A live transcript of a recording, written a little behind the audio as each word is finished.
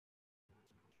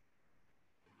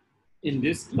In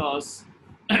this class,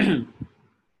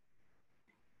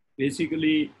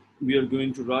 basically, we are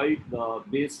going to write the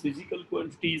base physical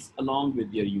quantities along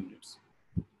with their units.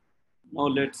 Now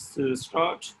let's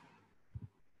start.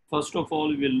 First of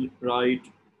all, we'll write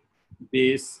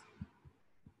base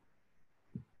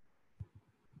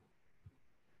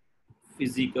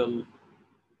physical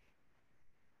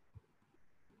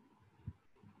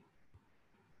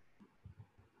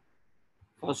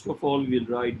First of all, we'll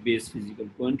write base physical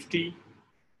quantity.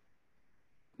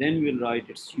 Then we'll write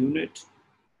its unit.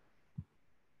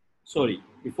 Sorry,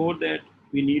 before that,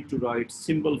 we need to write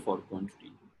symbol for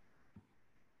quantity.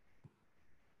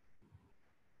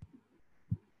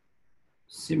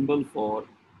 Symbol for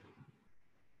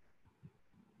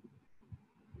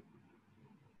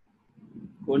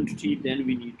quantity, then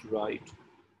we need to write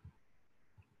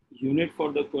unit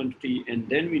for the quantity, and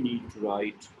then we need to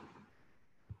write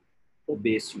the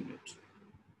base unit.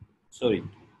 Sorry,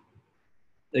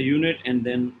 the unit, and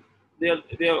then they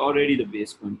are already the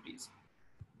base quantities.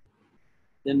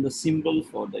 Then the symbol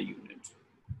for the unit.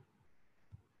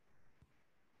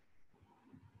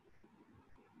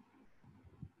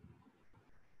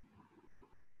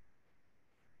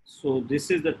 So this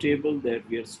is the table that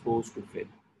we are supposed to fill.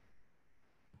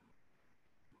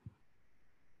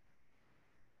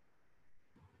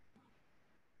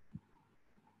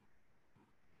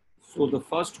 So the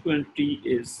first quantity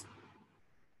is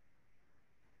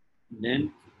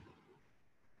length.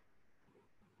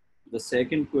 The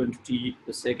second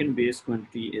base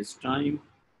quantity is time.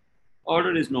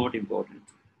 Order is not important.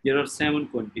 There are 7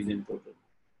 quantities in total.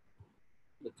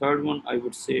 The third one, I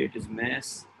would say it is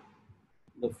mass.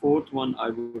 The fourth one, I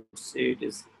would say it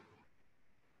is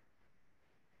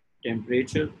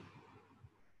temperature.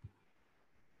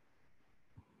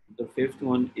 The fifth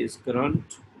one is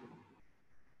current.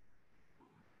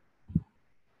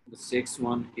 The sixth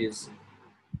one is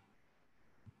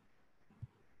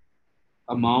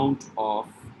amount of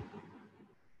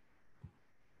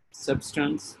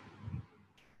substance.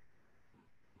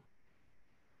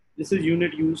 This is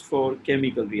unit used for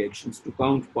chemical reactions to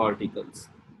count particles.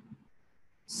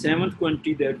 Seventh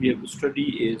quantity that we have to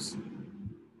study is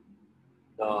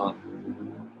the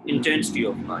intensity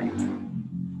of light.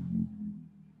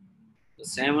 The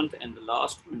seventh and the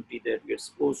last quantity that we are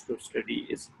supposed to study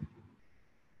is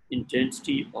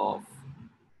intensity of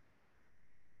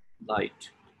light.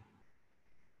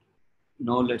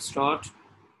 Now let's start.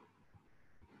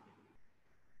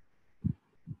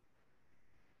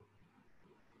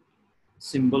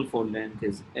 Symbol for length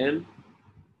is L.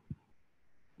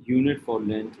 Unit for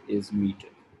length is meter.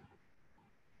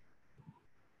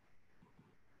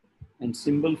 And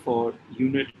symbol for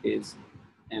unit is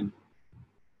M.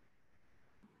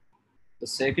 The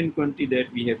second quantity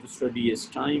that we have to study is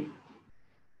time.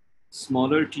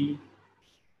 Smaller t.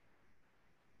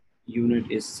 Unit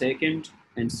is second,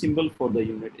 and symbol for the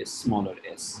unit is smaller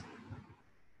s.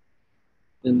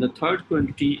 Then the third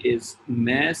quantity is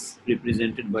mass,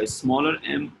 represented by smaller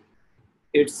m.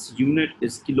 Its unit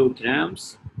is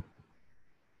kilograms,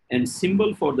 and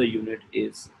symbol for the unit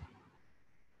is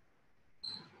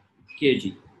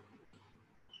kg.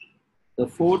 The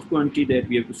fourth quantity that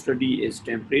we have to study is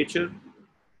temperature.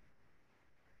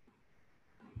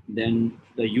 Then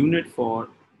the unit for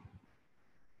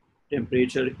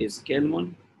temperature is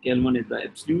Kelvin. Kelvin is the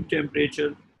absolute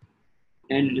temperature,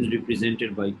 and it is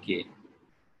represented by K.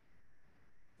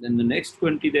 Then the next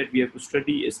quantity that we have to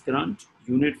study is current.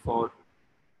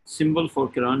 Symbol for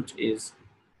current is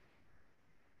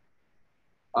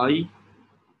I.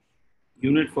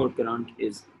 Unit for current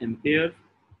is ampere,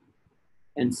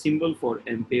 and symbol for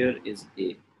ampere is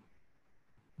A.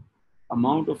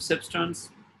 Amount of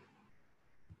substance.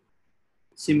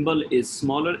 Symbol is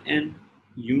smaller n.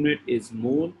 Unit is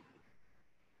mole,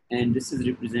 and this is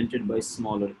represented by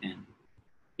smaller n.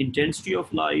 Intensity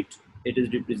of light, it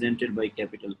is represented by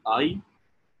capital I.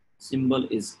 Symbol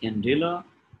is candela,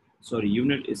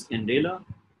 unit is candela,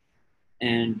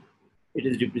 and it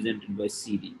is represented by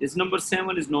CD. This number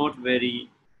 7 is not very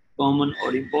common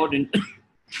or important.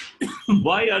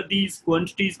 Why are these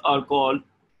quantities are called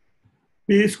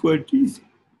base quantities?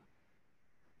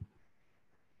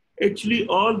 Actually,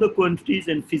 all the quantities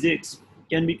in physics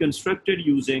can be constructed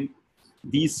using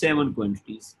these 7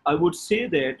 quantities. I would say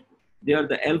that they are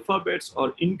the alphabets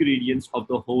or ingredients of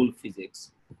the whole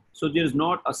physics. So there is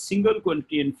not a single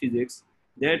quantity in physics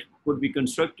that could be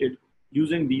constructed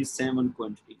using these 7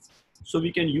 quantities. So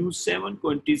we can use 7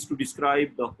 quantities to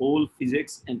describe the whole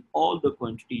physics and all the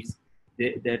quantities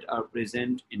that are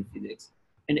present in physics.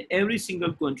 And every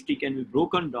single quantity can be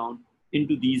broken down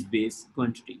into these base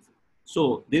quantities.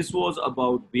 So this was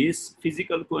about base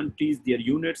physical quantities, their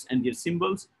units and their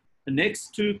symbols. The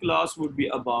next class would be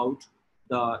about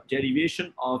the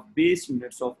derivation of base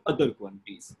units of other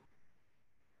quantities.